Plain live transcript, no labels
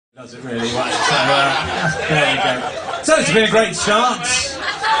Does it really? Right. So, there you go. So it's been a great start.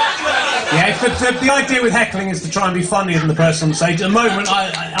 Yeah, the idea with heckling is to try and be funnier than the person on stage. At the moment,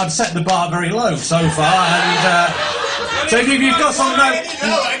 I've set the bar very low so far, and so if you've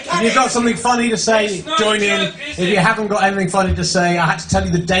got something funny to say, join in. If you haven't got anything funny to say, I had to tell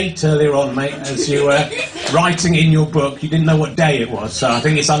you the date earlier on, mate, as you were writing in your book. You didn't know what day it was, so I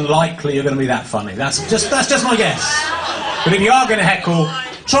think it's unlikely you're going to be that funny. That's just my guess. But if you are going to heckle,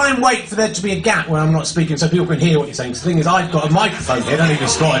 try and wait for there to be a gap where I'm not speaking so people can hear what you're saying. Because the thing is, I've got a microphone here, I don't know if you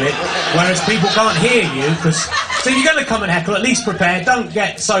spotted it, whereas people can't hear you. So if you're going to come and heckle, at least prepare. Don't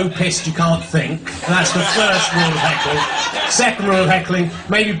get so pissed you can't think. And that's the first rule of heckling. Second rule of heckling,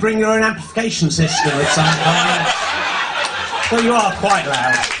 maybe bring your own amplification system at some point. Well, you are quite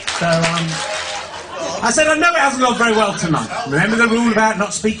loud. So, I said, I know it hasn't gone very well tonight. Remember the rule about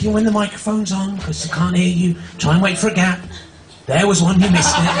not speaking when the microphone's on, because you can't hear you. Try and wait for a gap. There was one, you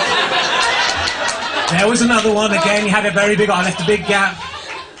missed it. There was another one, again, you had a very big, I left a big gap.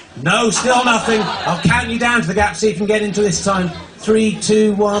 No, still nothing. I'll count you down to the gap, see if you can get into this time. 3,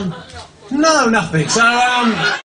 2, 1. No, nothing. So,